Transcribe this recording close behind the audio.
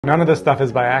None of this stuff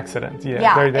is by accident.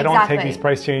 They don't take these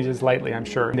price changes lightly, I'm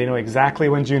sure. They know exactly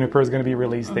when Juniper is going to be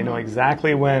released. They know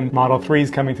exactly when Model 3 is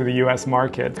coming to the US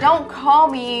market. Don't call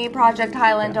me Project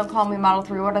Highland, don't call me Model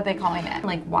 3. What are they calling it?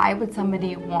 Like, why would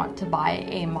somebody want to buy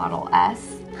a Model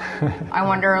S? I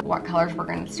wonder what colors we're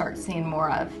going to start seeing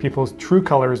more of. People's true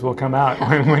colors will come out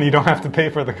when you don't have to pay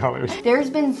for the colors. There's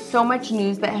been so much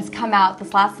news that has come out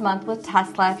this last month with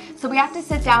Tesla, so we have to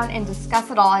sit down and discuss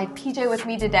it all. I have PJ with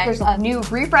me today. There's a new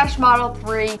refresh Model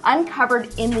 3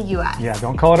 uncovered in the US. Yeah,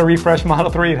 don't call it a refresh Model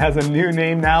 3. It has a new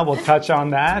name now. We'll touch on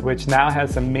that, which now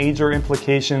has some major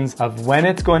implications of when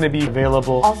it's going to be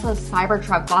available. Also,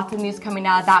 Cybertruck, lots of news coming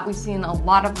out of that. We've seen a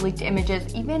lot of leaked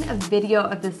images, even a video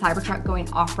of the Cybertruck going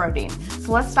off-roading.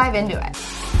 So let's dive into it.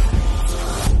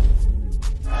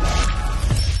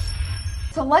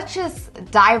 So let's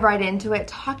just dive right into it,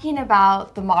 talking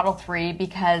about the Model 3,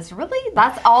 because really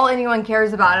that's all anyone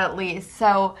cares about, at least.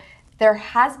 So there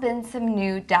has been some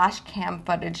new dash cam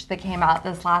footage that came out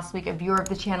this last week. A viewer of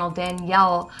the channel,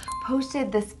 Danielle,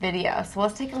 posted this video. So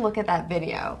let's take a look at that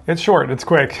video. It's short, it's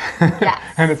quick. Yes.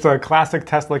 And it's a classic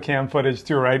Tesla cam footage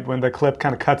too, right? When the clip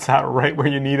kind of cuts out right where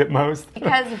you need it most.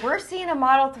 Because we're seeing a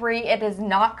Model 3, it is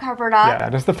not covered up. Yeah,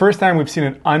 this is the first time we've seen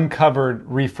an uncovered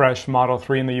refresh Model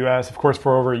 3 in the US. Of course,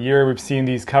 for over a year, we've seen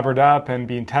these covered up and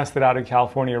being tested out in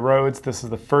California roads. This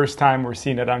is the first time we're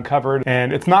seeing it uncovered.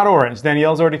 And it's not orange.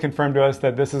 Danielle's already confirmed to us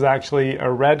that this is actually a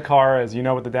red car. As you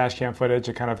know, with the dash cam footage,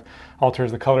 it kind of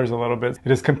alters the colors a little bit.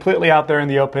 It is completely out there in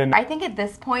the open. I think at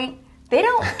this point, they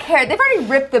don't care. They've already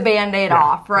ripped the Band-Aid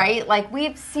off, right? Like,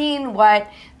 we've seen what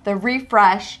the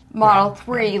refresh Model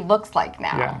 3 looks like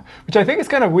now. Yeah, which I think is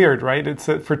kind of weird, right? It's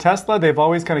for Tesla, they've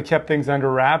always kind of kept things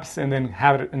under wraps and then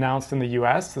have it announced in the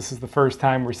US. This is the first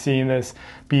time we're seeing this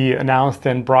be announced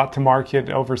and brought to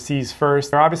market overseas first.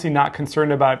 They're obviously not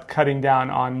concerned about cutting down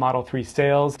on Model 3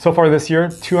 sales. So far this year,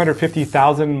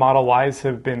 250,000 Model Ys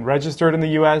have been registered in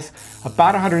the US.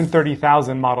 About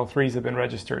 130,000 Model 3s have been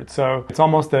registered. So it's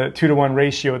almost a 2-to-1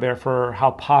 ratio there for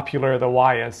how popular the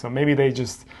Y is. So maybe they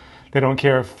don't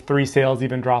care if 3 sales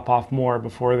even drop off more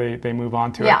before they move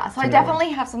on to it. Yeah, so I definitely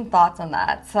have some thoughts on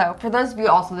that. So for those of you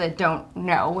also that don't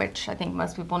know, which I think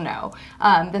most people know,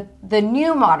 the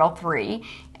new Model 3,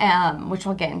 which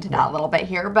we'll get into that a little bit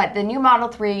here, but the new Model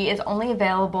 3 is only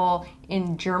available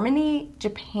in Germany,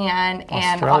 Japan,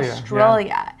 and Australia.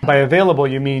 Yeah. By available,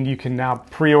 you mean you can now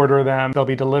pre-order them. They'll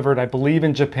be delivered, I believe,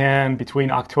 in Japan between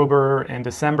October and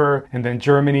December, and then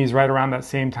Germany's right around that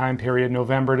same time period,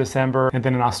 November, December, and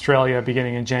then in Australia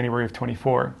beginning in January of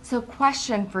 24. So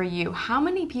question for you, how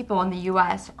many people in the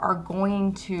US are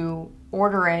going to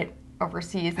order it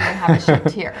overseas and then have it shipped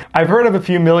here? I've heard of a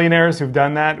few millionaires who've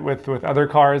done that with other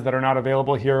cars that are not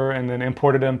available here and then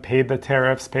imported them, paid the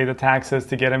tariffs, paid the taxes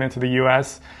to get them into the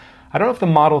US. I don't know if the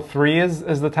Model 3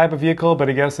 is the type of vehicle, but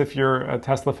I guess if you're a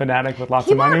Tesla fanatic with lots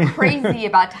of money. People are crazy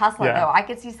about Tesla though. I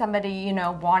could see somebody,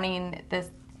 wanting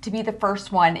this to be the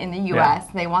first one in the US.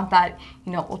 They want that,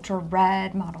 ultra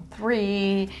red Model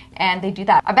 3, and they do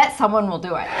that. I bet someone will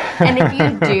do it. And if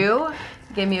you do,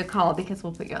 give me a call because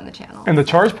we'll put you on the channel. And the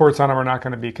charge ports on them are not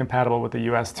going to be compatible with the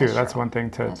US too. That's one thing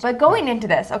to... But going into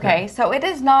this, so it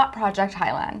is not Project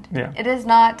Highland. It is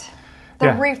not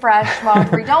the refresh Model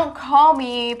 3. Don't call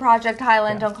me Project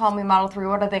Highland, don't call me Model 3.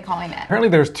 What are they calling it? Apparently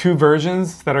there's 2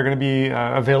 versions that are going to be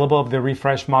available of the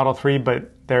refresh Model 3,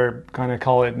 but they're going to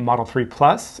call it Model 3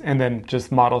 Plus and then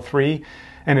just Model 3.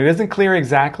 And it isn't clear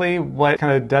exactly what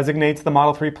kind of designates the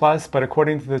Model 3 Plus, but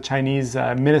according to the Chinese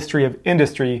Ministry of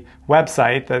Industry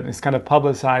website that has kind of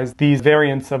publicized these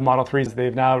variants of Model 3s,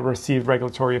 they've now received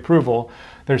regulatory approval.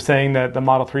 They're saying that the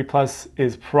Model 3 Plus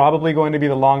is probably going to be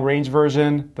the long-range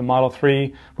version. The Model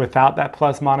 3 without that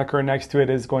Plus moniker next to it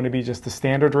is going to be just the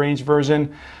standard range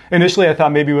version. Initially, I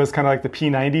thought maybe it was kind of like the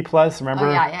P90 Plus. Remember?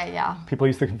 Oh, yeah. People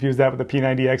used to confuse that with the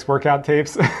P90X workout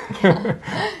tapes.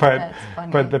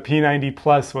 but the P90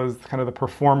 Plus was kind of the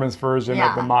performance version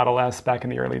of the Model S back in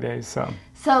the early days.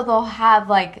 So they'll have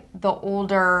like the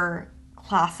older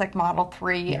classic Model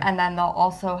 3 and then they'll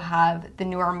also have the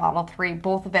newer Model 3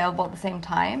 both available at the same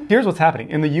time. Here's what's happening.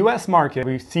 In the US market,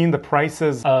 we've seen the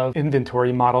prices of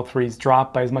inventory Model 3s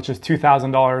drop by as much as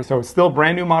 $2,000. So it's still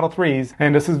brand new Model 3s.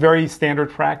 And this is very standard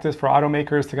practice for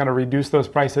automakers to kind of reduce those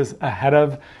prices ahead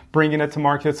of bringing it to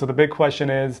market. So the big question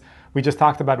is, We just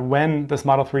talked about when this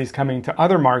Model 3 is coming to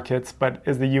other markets, but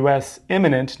is the US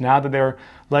imminent now that they're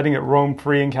letting it roam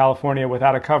free in California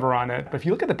without a cover on it? But if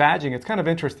you look at the badging, it's kind of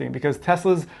interesting because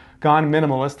Tesla's gone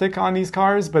minimalistic on these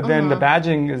cars, but then the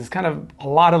badging is kind of a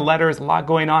lot of letters, a lot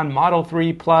going on. Model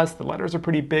 3 Plus, the letters are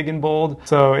pretty big and bold.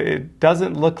 So it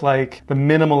doesn't look like the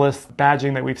minimalist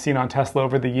badging that we've seen on Tesla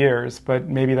over the years, but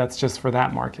maybe that's just for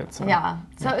that market. So, yeah.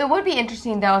 So it would be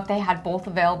interesting, though, if they had both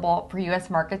available for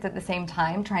U.S. markets at the same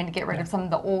time, trying to get rid of some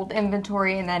of the old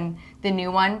inventory and then the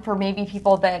new one for maybe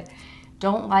people that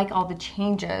don't like all the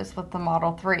changes with the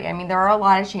Model 3. I mean, there are a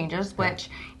lot of changes, which,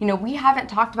 you know, we haven't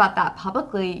talked about that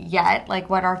publicly yet, like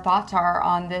what our thoughts are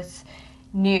on this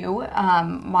new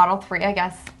Model 3, I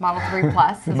guess, Model 3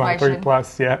 Plus. Is Model 3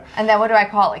 Plus, yeah. And then what do I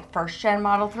call it, like first gen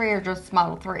Model 3 or just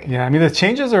Model 3? Yeah, I mean, the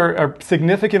changes are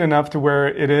significant enough to where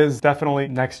it is definitely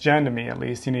next gen to me, at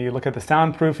least. You know, you look at the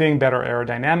soundproofing, better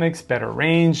aerodynamics, better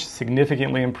range,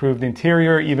 significantly improved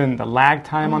interior, even the lag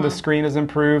time on the screen is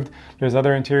improved. There's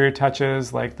other interior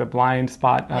touches like the blind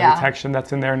spot detection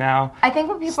that's in there now. I think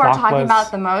what people are talking about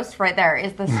the most right there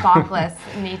is the stockless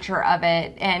nature of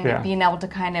it and being able to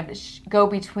kind of go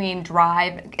between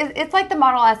drive. It's like the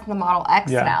Model S and the Model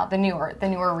X now, the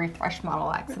newer refreshed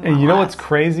Model X. And you know what's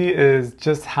crazy is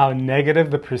just how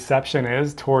negative the perception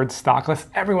is towards stockless.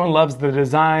 Everyone loves the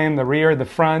design, the rear, the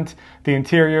front, the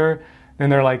interior.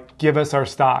 And they're like, give us our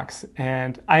stocks.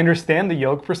 And I understand the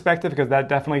yoke perspective because that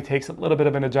definitely takes a little bit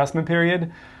of an adjustment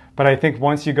period. But I think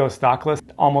once you go stockless,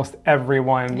 almost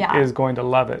everyone is going to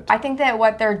love it. I think that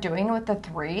what they're doing with the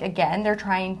 3, again, they're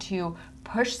trying to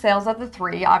push sales of the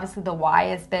 3. Obviously, the Y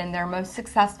has been their most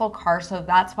successful car, so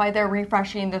that's why they're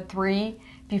refreshing the 3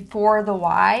 before the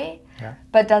Y. Yeah.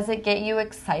 But does it get you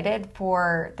excited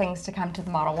for things to come to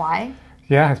the Model Y?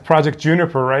 Yeah, it's Project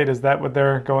Juniper, right? Is that what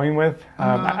they're going with?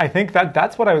 I think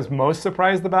that's what I was most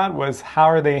surprised about was how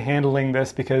are they handling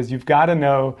this? Because you've got to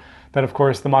know that, of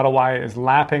course, the Model Y is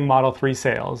lapping Model 3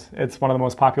 sales. It's one of the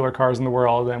most popular cars in the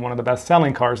world and one of the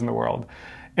best-selling cars in the world.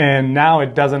 And now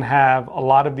it doesn't have a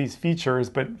lot of these features,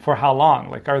 but for how long?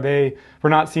 Like, we're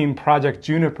not seeing Project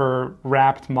Juniper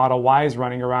wrapped Model Ys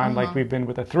running around like we've been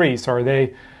with the 3. So are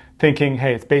they thinking,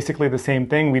 hey, it's basically the same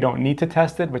thing, we don't need to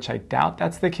test it, which I doubt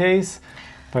that's the case.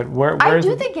 But I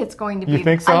do think it's going to be. You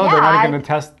think so? They're not going to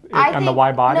test it on the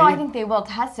Y body? No, I think they will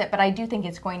test it, but I do think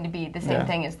it's going to be the same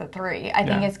thing as the 3. I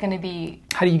think it's going to be...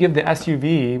 How do you give the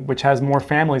SUV, which has more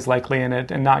families likely in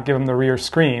it, and not give them the rear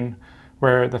screen,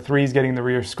 where the 3 is getting the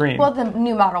rear screen? Well, the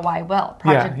new Model Y will.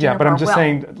 Project but I'm just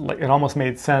saying, like, it almost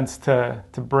made sense to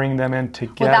bring them in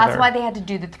together. Well, that's why they had to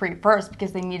do the 3 first,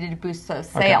 because they needed to boost those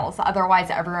sales. Okay.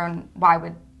 Otherwise, why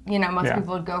would... You know, most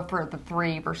people would go for the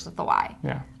 3 versus the Y.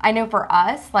 Yeah. I know for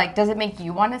us, like, does it make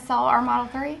you want to sell our Model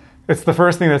 3? It's the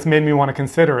first thing that's made me want to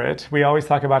consider it. We always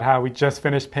talk about how we just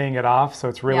finished paying it off, so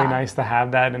it's really nice to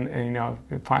have that and you know,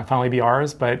 finally be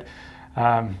ours. But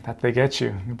that they get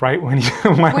you right when you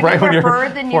right when your 4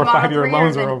 or 5 year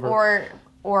loans are over.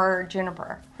 Or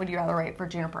Juniper? Would you rather wait for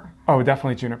Juniper? Oh,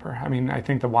 definitely Juniper. I mean, I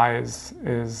think the Y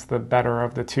is the better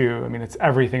of the 2. I mean, it's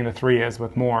everything the 3 is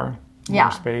with more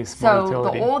space, more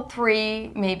utility. So the old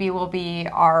 3 maybe will be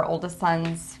our oldest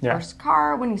son's first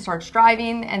car when he starts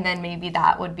driving, and then maybe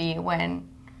that would be when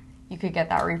you could get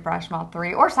that refresh Model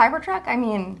 3 or Cybertruck. I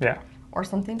mean, or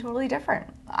something totally different.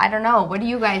 I don't know. What do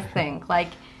you guys think? Like,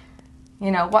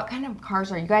 you know, what kind of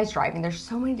cars are you guys driving? There's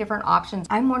so many different options.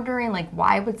 I'm wondering, like,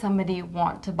 why would somebody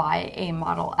want to buy a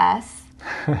Model S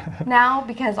now?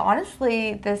 Because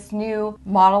honestly, this new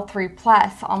Model 3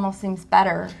 Plus almost seems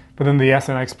better. But then the S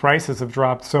and X prices have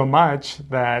dropped so much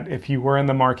that if you were in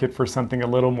the market for something a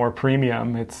little more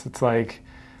premium, it's like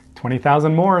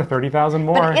 20,000 more, 30,000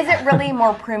 more. But is it really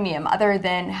more premium other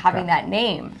than having that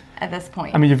name at this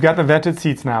point? I mean, you've got the vented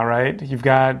seats now, right? You've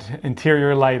got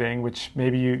interior lighting, which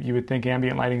maybe you would think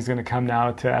ambient lighting is going to come now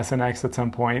to S and X at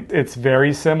some point. It's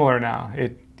very similar now.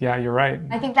 Yeah, you're right.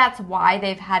 I think that's why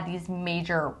they've had these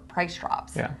major price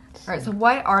drops. Yeah. All right, so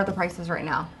what are the prices right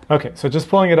now? Okay, so just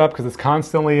pulling it up because it's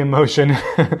constantly in motion.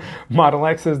 Model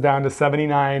X is down to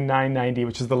 $79,990,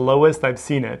 which is the lowest I've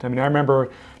seen it. I mean, I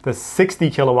remember the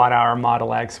 60 kilowatt hour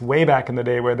Model X way back in the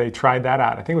day where they tried that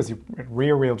out. I think it was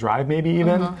rear-wheel drive maybe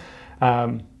even.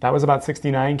 That was about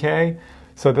 $69K.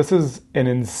 So this is an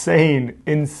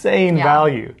insane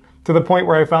value. To the point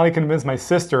where I finally convinced my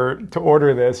sister to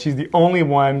order this. She's the only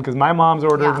one, because my mom's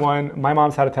ordered one. My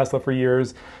mom's had a Tesla for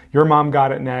years. Your mom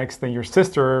got it next. Then your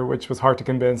sister, which was hard to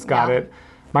convince, got it.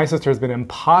 My sister has been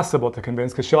impossible to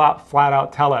convince because she'll flat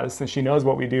out tell us, and she knows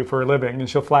what we do for a living, and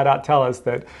she'll flat out tell us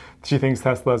that she thinks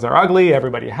Teslas are ugly,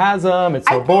 everybody has them, it's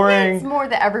so boring. I think it's more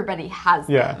that everybody has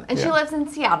them. And she lives in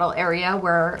Seattle area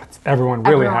where everyone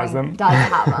really has them. Does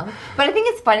have them. But I think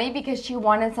it's funny because she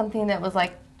wanted something that was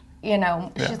like, you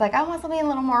know, she's like, I want something a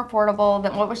little more affordable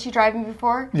than what was she driving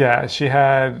before? Yeah, she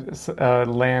had a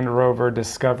Land Rover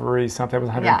Discovery, something. It was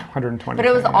 120. But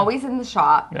it was always in the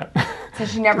shop. Yeah. So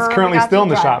she never It's currently still in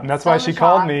the shop. And that's why she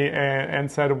called me and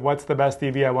and said, what's the best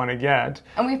EV I want to get?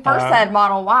 And we first said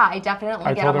Model Y, definitely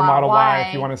I get told a her Model Y.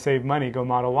 If you want to save money, go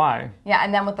Model Y. Yeah,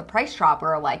 and then with the price drop, we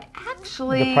were like,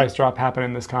 actually... The price drop happened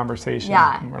in this conversation.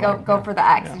 Yeah, go for the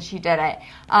X, and she did it.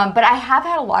 But I have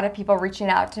had a lot of people reaching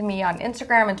out to me on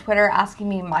Instagram and Twitter asking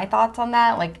me my thoughts on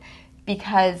that, like,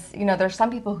 because, you know, there's some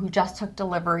people who just took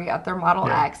delivery of their Model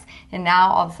X, and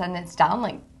now all of a sudden it's down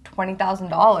like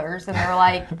 $20,000, and they're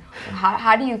like,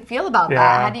 how do you feel about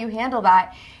that? How do you handle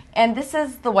that? And this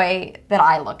is the way that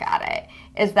I look at it,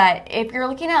 is that if you're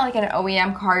looking at like an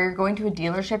OEM car, you're going to a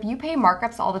dealership, you pay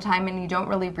markups all the time and you don't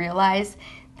really realize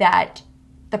that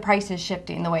the price is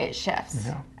shifting the way it shifts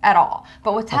at all.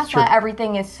 But with Tesla,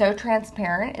 everything is so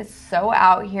transparent. It's so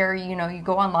out here. You know, you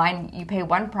go online, you pay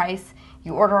one price,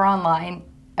 you order online,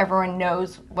 everyone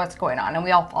knows what's going on, and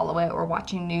we all follow it. We're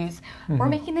watching news. We're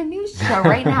making a news show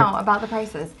right now about the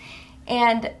prices.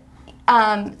 And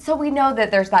so we know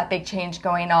that there's that big change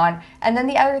going on. And then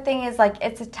the other thing is, like,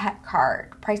 it's a tech car.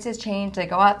 Prices change, they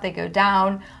go up, they go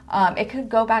down. It could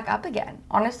go back up again.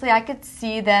 Honestly, I could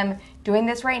see them doing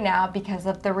this right now because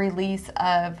of the release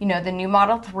of, you know, the new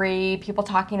Model 3, people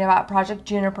talking about Project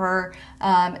Juniper,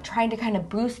 trying to kind of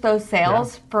boost those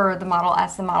sales for the Model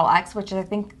S and Model X, which I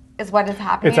think is what is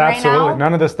happening right now. It's absolutely.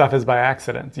 None of this stuff is by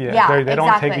accident. They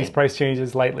don't take these price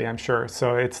changes lightly, I'm sure.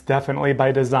 So it's definitely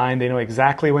by design. They know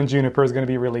exactly when Juniper is going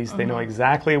to be released. They know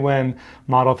exactly when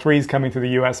Model 3 is coming to the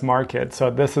U.S. market. So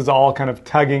this is all kind of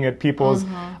tugging at people's,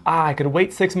 I could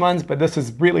wait 6 months, but this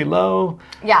is really low.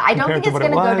 Yeah, I don't think it's going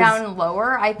to go down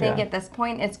lower. I think at this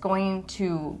point it's going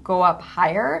to go up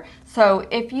higher. So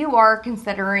if you are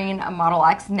considering a Model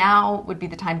X, now would be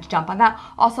the time to jump on that.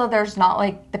 Also, there's not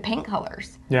like the paint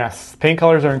colors. Yes, paint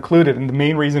colors are included, and the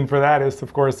main reason for that is,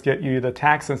 of course, get you the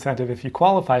tax incentive if you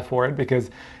qualify for it, because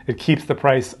it keeps the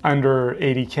price under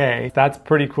 $80K. That's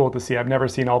pretty cool to see. I've never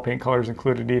seen all paint colors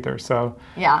included either, so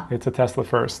it's a Tesla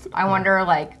first. I wonder,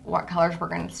 like, what colors we're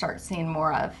going to start seeing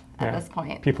more of at this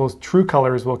point. People's true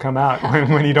colors will come out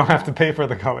when you don't have to pay for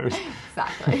the colors.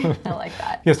 Exactly. I like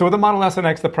that. Yeah, so with the Model S and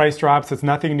X, the price drops. It's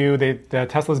nothing new.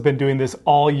 Tesla's been doing this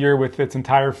all year with its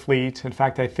entire fleet. In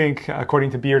fact, I think, according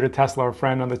to Beer to Tesla, our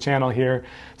friend on the channel here,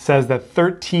 says that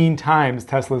 13 times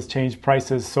Tesla's changed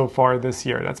prices so far this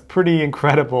year. That's pretty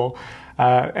incredible.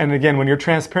 And again, when you're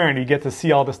transparent, you get to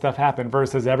see all this stuff happen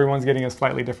versus everyone's getting a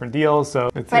slightly different deal.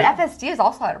 So but FSD has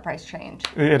also had a price change.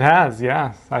 It has,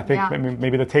 yeah. I think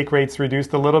maybe the take rate's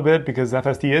reduced a little bit because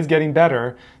FSD is getting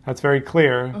better. That's very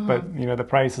clear. But you know, the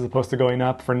price, as opposed to going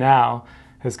up for now,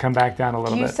 has come back down a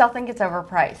little bit. Do you still think it's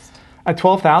overpriced? At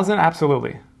 $12,000,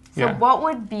 absolutely. So what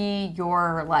would be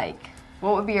your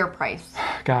what would be your price?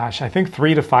 Gosh, I think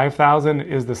 $3,000 to $5,000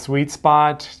 is the sweet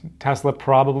spot. Tesla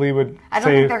probably would I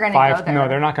don't think they're going to go there. No,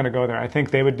 they're not going to go there. I think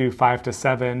they would do $5,000 to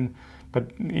 $7,000, but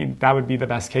that would be the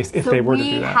best case if they were to do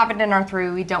that. So we have it in our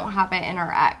 3, we don't have it in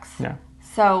our X. Yeah.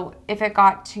 So if it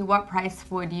got to, what price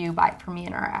would you buy for me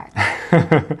in our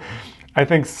X? I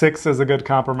think 6 is a good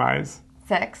compromise.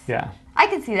 6? Yeah. I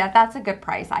could see that. That's a good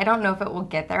price. I don't know if it will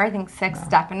get there. I think 6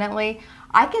 definitely.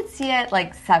 I could see it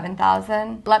like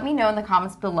 7,000. Let me know in the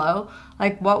comments below,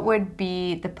 like, what would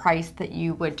be the price that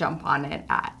you would jump on it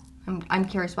at. I'm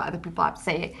curious what other people have to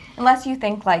say. Unless you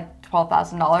think like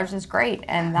 $12,000 is great,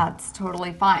 and that's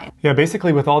totally fine. Yeah,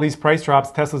 basically with all these price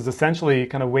drops, Tesla's essentially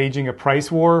kind of waging a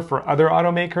price war for other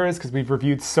automakers because we've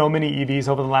reviewed so many EVs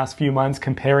over the last few months,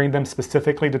 comparing them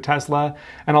specifically to Tesla.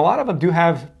 And a lot of them do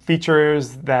have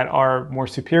features that are more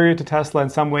superior to Tesla in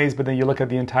some ways, but then you look at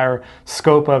the entire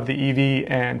scope of the EV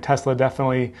and Tesla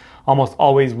definitely almost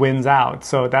always wins out.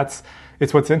 So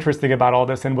it's what's interesting about all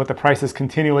this, and with the prices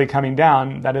continually coming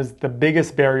down, that is the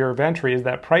biggest barrier of entry, is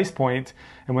that price point.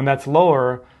 And when that's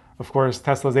lower, of course,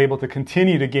 Tesla's able to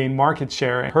continue to gain market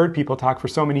share. I heard people talk for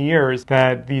so many years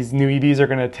that these new EVs are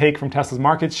going to take from Tesla's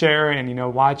market share, and, you know,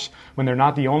 watch when they're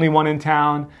not the only one in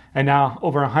town. And now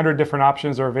over 100 different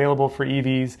options are available for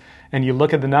EVs. And you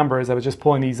look at the numbers, I was just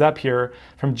pulling these up here.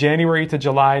 From January to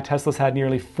July, Tesla's had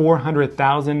nearly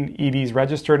 400,000 EVs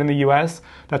registered in the US.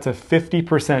 That's a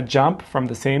 50% jump from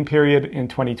the same period in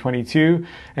 2022.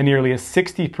 And nearly a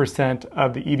 60%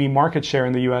 of the EV market share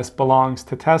in the US belongs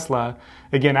to Tesla.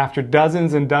 Again, after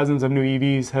dozens and dozens of new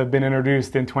EVs have been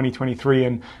introduced in 2023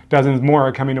 and dozens more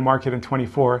are coming to market in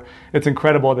 24, it's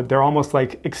incredible that they're almost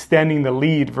like extending the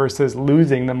lead versus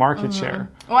losing the market share.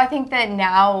 Well, I think that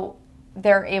now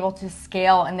they're able to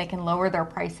scale and they can lower their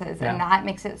prices, and that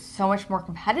makes it so much more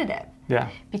competitive. Yeah.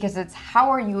 Because it's how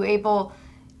are you able,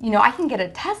 I can get a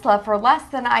Tesla for less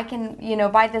than I can,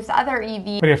 buy this other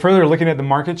EV. But further looking at the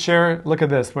market share, look at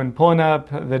this. When pulling up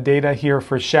the data here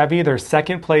for Chevy, they're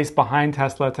second place behind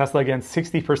Tesla. Tesla, again,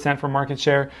 60% for market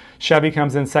share. Chevy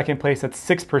comes in second place at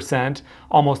 6%.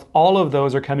 Almost all of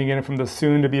those are coming in from the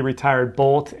soon-to-be retired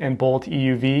Bolt and Bolt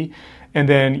EUV. And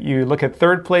then you look at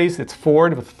third place, it's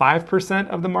Ford with 5%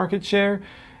 of the market share.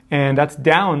 And that's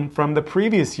down from the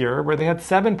previous year where they had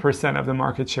 7% of the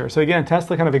market share. So again,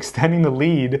 Tesla kind of extending the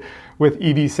lead with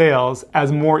EV sales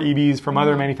as more EVs from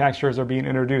other manufacturers are being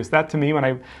introduced. That to me, when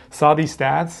I saw these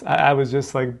stats, I was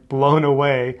just like blown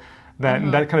away that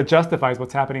that kind of justifies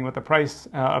what's happening with the price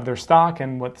of their stock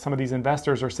and what some of these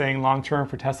investors are saying long-term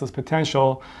for Tesla's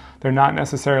potential. They're not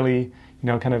necessarily,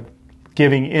 kind of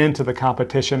giving in to the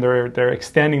competition. They're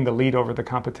extending the lead over the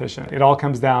competition. It all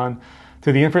comes down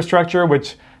to the infrastructure,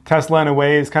 which Tesla in a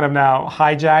way is kind of now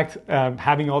hijacked,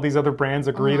 having all these other brands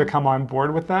agree to come on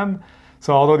board with them.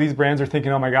 So although these brands are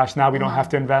thinking, oh my gosh, now we don't have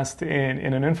to invest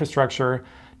in an infrastructure,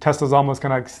 Tesla's almost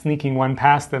kind of sneaking one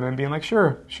past them and being like,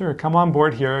 sure, come on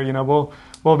board here.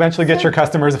 We'll eventually get your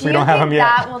customers if we don't have them yet.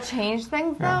 That will change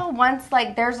things though. Once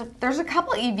there's a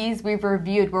couple EVs we've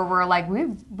reviewed where we're like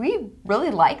we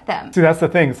really like them. See, that's the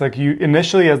thing. It's like you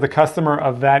initially as the customer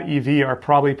of that EV are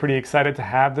probably pretty excited to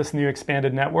have this new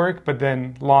expanded network, but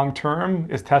then long term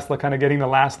is Tesla kind of getting the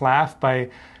last laugh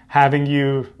by having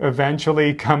you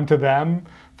eventually come to them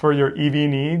for your EV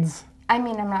needs? I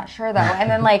mean, I'm not sure though. And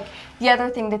then the other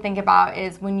thing to think about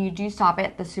is when you do stop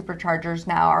at the superchargers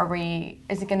now,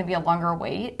 is it going to be a longer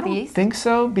wait? I don't think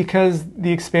so, because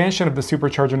the expansion of the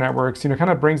supercharger networks, kind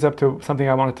of brings up to something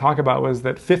I want to talk about, was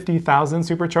that 50,000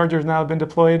 superchargers now have been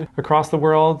deployed across the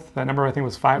world. That number I think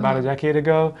was about a decade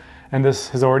ago. And this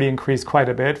has already increased quite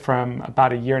a bit from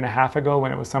about a year and a half ago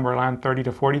when it was somewhere around 30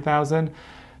 to 40,000.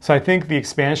 So I think the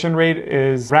expansion rate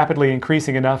is rapidly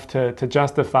increasing enough to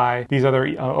justify these other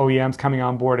OEMs coming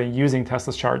on board and using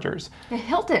Tesla's chargers.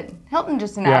 Hilton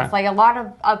just announced, a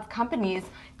lot of companies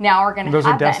now are going to have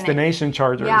those are destination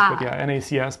chargers, but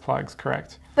NACS plugs,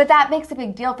 correct. But that makes a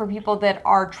big deal for people that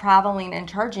are traveling and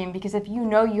charging, because if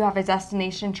you have a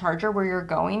destination charger where you're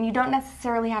going, you don't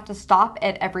necessarily have to stop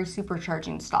at every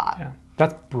supercharging stop. Yeah,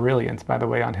 that's brilliant, by the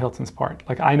way, on Hilton's part.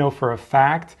 I know for a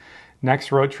fact,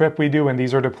 next road trip we do when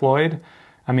these are deployed,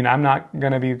 I'm not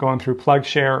going to be going through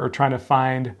PlugShare or trying to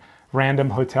find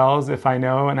random hotels if I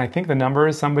know. And I think the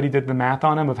numbers, somebody did the math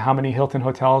on them of how many Hilton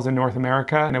hotels in North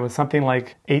America, and it was something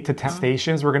like 8 to 10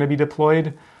 stations were going to be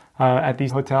deployed at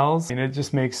these hotels. And it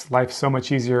just makes life so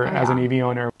much easier as an EV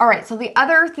owner. All right, so the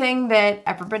other thing that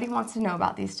everybody wants to know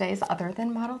about these days, other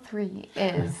than Model 3,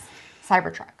 is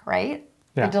Cybertruck, right?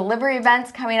 Yeah. The delivery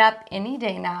event's coming up any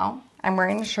day now. I'm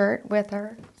wearing a shirt with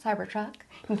our Cybertruck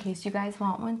in case you guys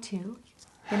want one too.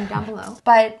 Hit me down below.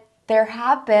 But there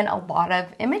have been a lot of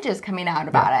images coming out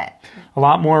about it. A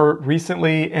lot more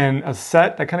recently, and a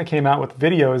set that kind of came out with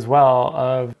video as well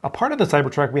of a part of the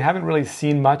Cybertruck we haven't really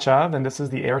seen much of, and this is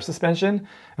the air suspension.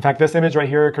 In fact, this image right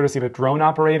here, courtesy of a drone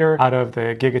operator out of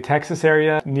the Giga Texas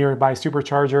area, nearby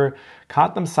supercharger,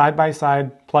 caught them side by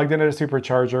side, plugged into a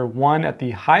supercharger, one at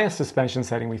the highest suspension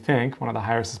setting, we think, one of the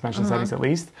higher suspension settings at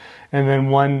least, and then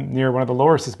one near one of the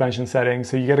lower suspension settings,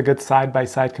 so you get a good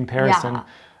side-by-side comparison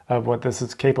of what this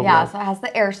is capable of. So it has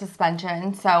the air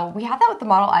suspension. So we have that with the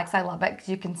Model X. I love it because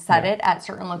you can set it at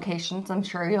certain locations. I'm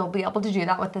sure you'll be able to do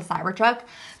that with the Cybertruck.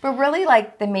 But really,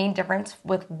 the main difference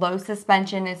with low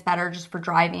suspension is better just for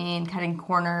driving, cutting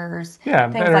corners,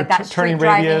 things like that. Turning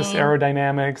radius,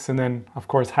 aerodynamics, and then, of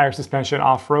course, higher suspension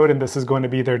off-road. And this is going to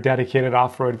be their dedicated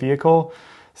off-road vehicle.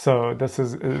 So this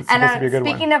is supposed to be a good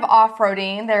one. Speaking of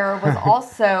off-roading, there was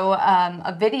also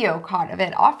a video caught of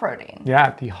it off-roading. Yeah,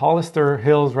 at the Hollister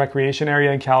Hills Recreation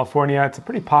Area in California. It's a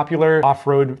pretty popular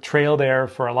off-road trail there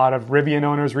for a lot of Rivian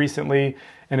owners recently.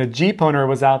 And a Jeep owner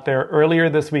was out there earlier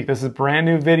this week. This is brand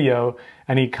new video.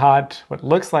 And he caught what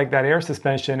looks like that air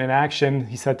suspension in action.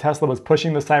 He said Tesla was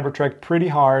pushing the Cybertruck pretty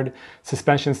hard.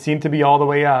 Suspension seemed to be all the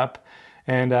way up.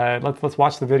 And let's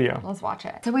watch the video. Let's watch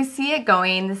it. So we see it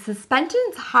going. The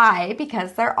suspension's high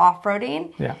because they're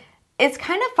off-roading. Yeah. It's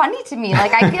kind of funny to me.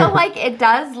 I feel like it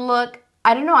does look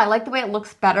I don't know. I like the way it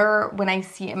looks better when I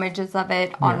see images of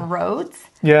it on roads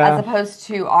Yeah. as opposed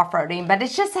to off-roading. But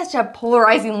it's just such a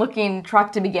polarizing looking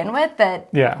truck to begin with that,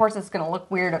 of course, it's going to look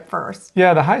weird at first.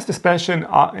 Yeah, the high suspension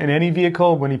in any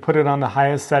vehicle, when you put it on the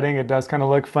highest setting, it does kind of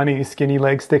look funny, skinny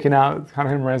legs sticking out. Kind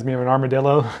of reminds me of an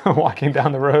armadillo walking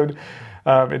down the road.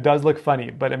 It does look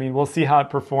funny, but I mean, we'll see how it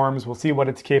performs. We'll see what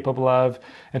it's capable of.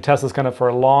 And Tesla's kind of for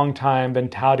a long time been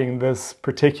touting this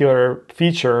particular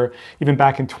feature. Even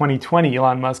back in 2020,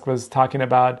 Elon Musk was talking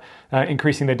about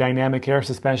increasing the dynamic air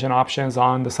suspension options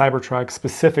on the Cybertruck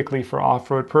specifically for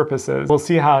off-road purposes. We'll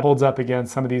see how it holds up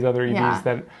against some of these other EVs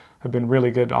that have been really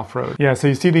good off-road. Yeah, so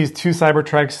you see these two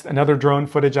Cybertrucks, another drone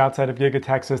footage outside of Giga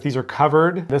Texas. These are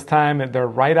covered. This time they're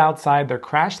right outside their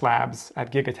crash labs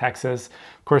at Giga Texas.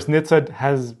 Of course, NHTSA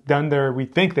has done we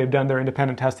think they've done their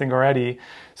independent testing already.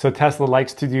 So Tesla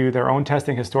likes to do their own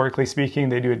testing, historically speaking.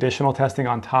 They do additional testing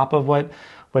on top of what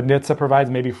NHTSA provides,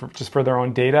 maybe just for their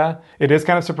own data. It is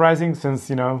kind of surprising since,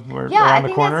 we're around the corner. Yeah, I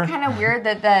think it's kind of weird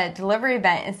that the delivery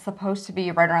event is supposed to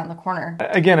be right around the corner.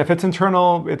 Again, if it's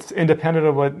internal, it's independent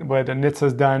of what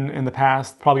NHTSA's done in the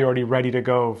past, probably already ready to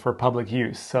go for public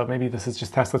use. So maybe this is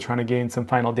just Tesla trying to gain some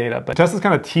final data. But Tesla's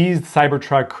kind of teased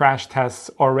Cybertruck crash tests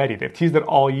already. They've teased it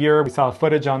all year. We saw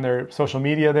footage on their social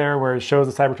media there where it shows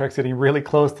the Cybertruck sitting really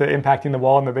close to impacting the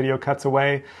wall and the video cuts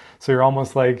away. So you're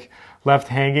almost like left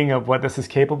hanging of what this is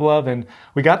capable of. And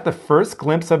we got the first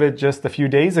glimpse of it just a few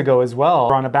days ago as well.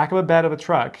 We're on the back of a bed of a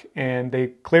truck, and they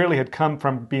clearly had come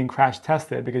from being crash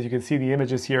tested because you can see the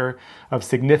images here of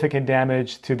significant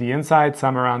damage to the inside,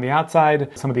 some around the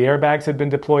outside. Some of the airbags had been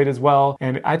deployed as well.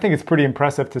 And I think it's pretty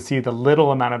impressive to see the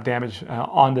little amount of damage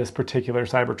on this particular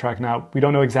Cybertruck. Now, we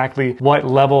don't know exactly what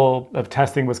level of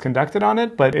testing was conducted on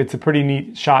it, but it's a pretty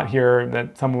neat shot here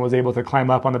that someone was able to climb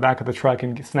up on the back of the truck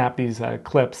and snap these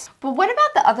clips. But what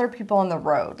about the other people on the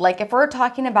road? Like, if we're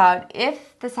talking about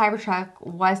if the Cybertruck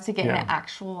was to get in an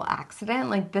actual accident,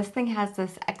 like this thing has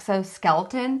this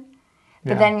exoskeleton,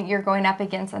 but then you're going up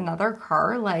against another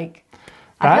car, like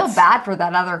I feel bad for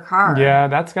that other car. Yeah,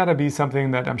 that's got to be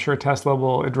something that I'm sure Tesla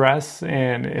will address.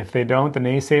 And if they don't, the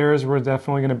naysayers were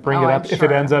definitely going to bring it up. If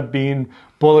it ends up being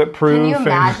bulletproof. Can you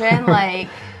imagine, like...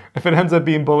 If it ends up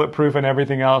being bulletproof and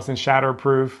everything else and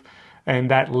shatterproof,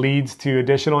 and that leads to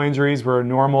additional injuries where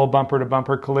normal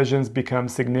bumper-to-bumper collisions become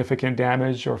significant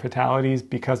damage or fatalities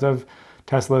because of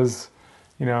Tesla's,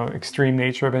 extreme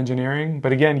nature of engineering.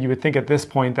 But again, you would think at this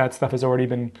point that stuff has already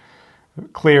been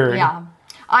cleared. Yeah.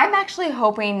 I'm actually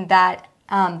hoping that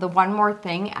the one more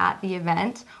thing at the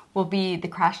event will be the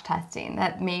crash testing,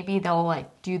 that maybe they'll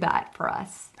do that for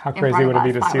us. How crazy would it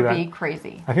be to see that? That would be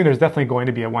crazy. I think there's definitely going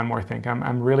to be a one more thing.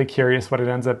 I'm really curious what it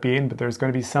ends up being, but there's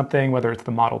going to be something, whether it's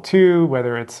the Model 2,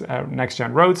 whether it's a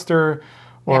next-gen Roadster,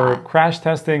 or crash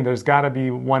testing. There's got to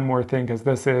be one more thing because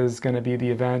this is going to be the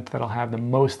event that'll have the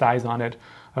most eyes on it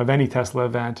of any Tesla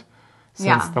event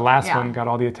since the last one got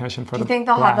all the attention for the Do you think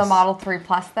they'll have the Model 3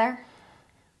 Plus there?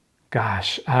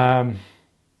 Gosh,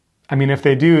 I mean, if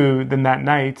they do, then that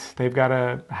night they've got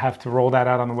to have to roll that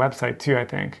out on the website too, I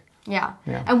think. Yeah.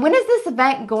 And when is this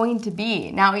event going to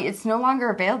be? Now, it's no longer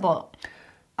available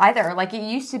either. Like it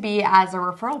used to be as a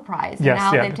referral prize. Yes,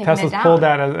 now they've taken Tesla's it down. pulled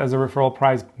that as a referral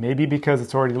prize, maybe because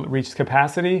it's already reached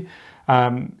capacity.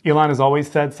 Elon has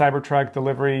always said Cybertruck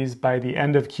deliveries by the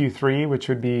end of Q3, which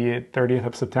would be 30th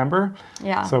of September.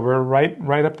 Yeah. So we're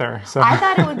right up there. So I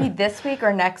thought it would be this week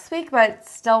or next week, but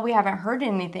still we haven't heard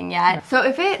anything yet. So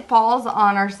if it falls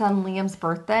on our son Liam's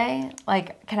birthday,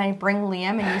 can I bring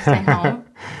Liam and you stay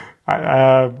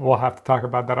home? We'll have to talk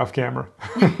about that off camera.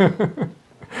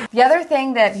 The other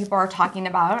thing that people are talking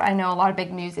about, I know a lot of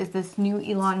big news, is this new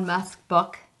Elon Musk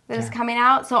book that is coming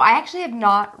out. So I actually have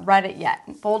not read it yet,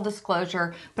 full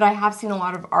disclosure, but I have seen a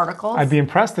lot of articles. I'd be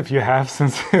impressed if you have,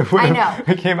 since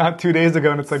it came out 2 days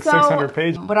ago and it's like 600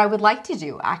 pages. What I would like to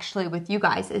do actually with you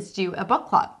guys is do a book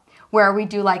club where we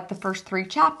do the first 3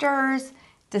 chapters,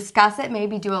 discuss it,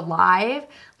 maybe do a live.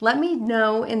 Let me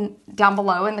know down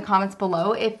below in the comments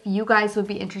below if you guys would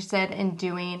be interested in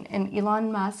doing an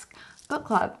Elon Musk book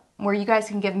club where you guys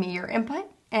can give me your input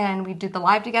and we do the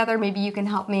live together. Maybe you can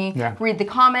help me read the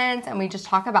comments and we just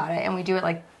talk about it and we do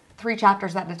it 3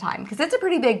 chapters at a time because it's a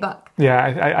pretty big book.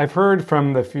 Yeah, I've heard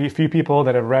from the few people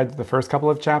that have read the first couple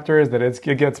of chapters that it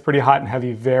gets pretty hot and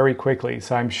heavy very quickly.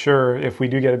 So I'm sure if we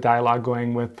do get a dialogue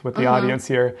going with the audience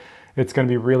here, it's going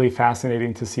to be really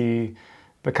fascinating to see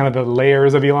the kind of the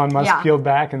layers of Elon Musk peeled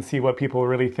back and see what people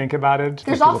really think about it.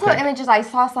 There's also images. I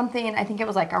saw something, I think it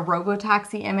was a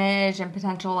robo-taxi image and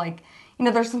potential you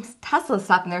know, there's some Tesla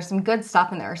stuff and there's some good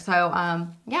stuff in there. So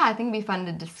yeah, I think it'd be fun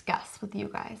to discuss with you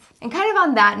guys. And kind of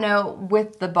on that note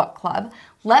with the book club,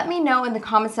 let me know in the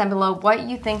comments down below what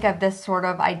you think of this sort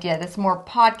of idea, this more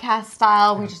podcast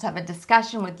style. We just have a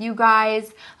discussion with you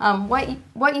guys. What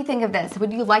you think of this?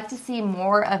 Would you like to see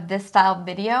more of this style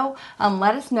video?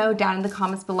 Let us know down in the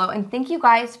comments below. And thank you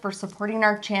guys for supporting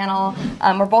our channel.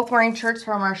 We're both wearing shirts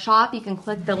from our shop. You can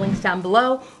click the links down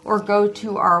below or go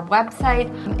to our website.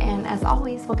 And as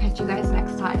always, we'll catch you guys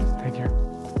next time. Take care.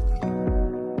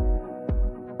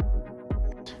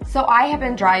 So I have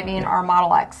been driving our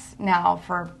Model X now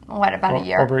for, what, about a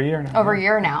year? Over a year now. Over a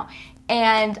year now.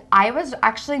 And I was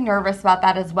actually nervous about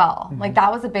that as well. Mm-hmm. Like, that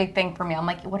was a big thing for me. I'm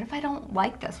like, what if I don't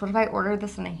like this? What if I order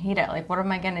this and I hate it? Like, what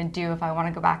am I going to do if I want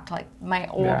to go back to, like, my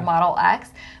old Model X?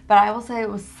 But I will say it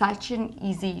was such an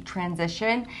easy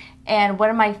transition. And one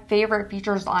of my favorite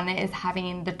features on it is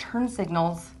having the turn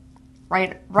signals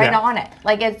right on it.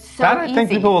 Like, it's so that easy. I think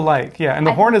people will like, and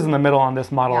the horn is in the middle on this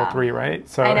Model 3, right?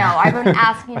 So I know, I've been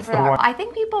asking for that. I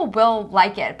think people will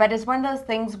like it, but it's one of those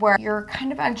things where you're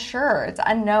kind of unsure. It's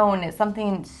unknown. It's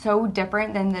something so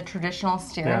different than the traditional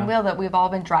steering wheel that we've all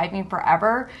been driving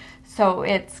forever. So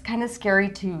it's kind of scary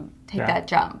to take that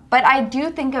jump. But I do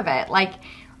think of it like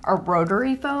a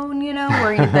rotary phone, you know,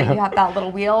 where you have that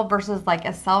little wheel versus like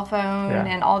a cell phone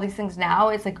and all these things now.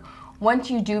 It's like,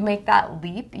 once you do make that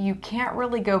leap, you can't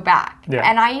really go back. Yeah.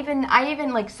 And I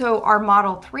even like, so our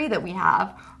Model 3 that we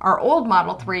have, our old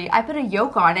Model 3, I put a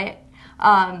yoke on it,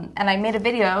 and I made a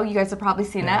video. You guys have probably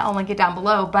seen it. I'll link it down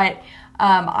below. But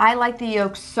I like the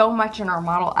yoke so much in our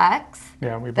Model X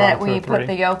that we put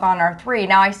the yoke on our 3.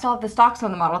 Now, I still have the stocks on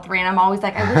the Model 3, and I'm always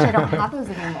like, I wish I don't have those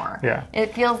anymore.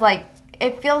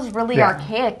 It feels really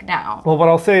archaic now. Well, what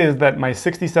I'll say is that my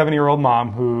 67-year-old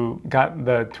mom, who got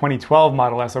the 2012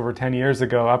 Model S over 10 years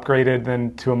ago, upgraded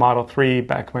then to a Model 3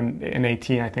 back in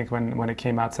 18, I think, when it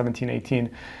came out, 17, 18.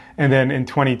 And then in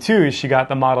 22, she got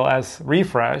the Model S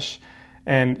refresh.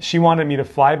 And she wanted me to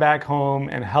fly back home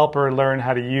and help her learn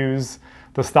how to use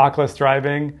the stockless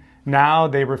driving. Now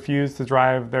they refuse to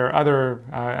drive their other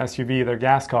SUV, their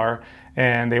gas car,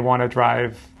 and they want to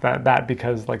drive that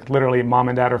because, like, literally mom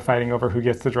and dad are fighting over who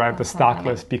gets to drive the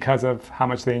stockless because of how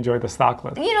much they enjoy the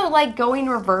stockless. You know, like going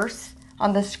reverse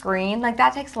on the screen, like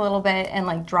that takes a little bit, and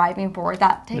like driving forward,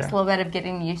 that takes a little bit of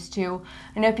getting used to.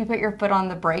 I know if you put your foot on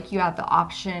the brake, you have the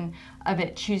option of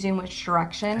it choosing which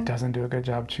direction. It doesn't do a good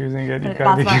job choosing it. That's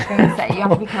what I was going to say. You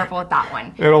have to be careful with that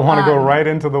one. It'll want to go right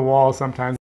into the wall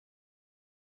sometimes.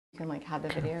 You can like have the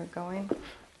video going.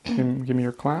 Give me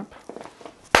your clap.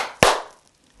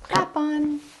 Clap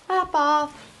on, clap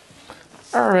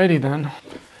off. Alrighty then.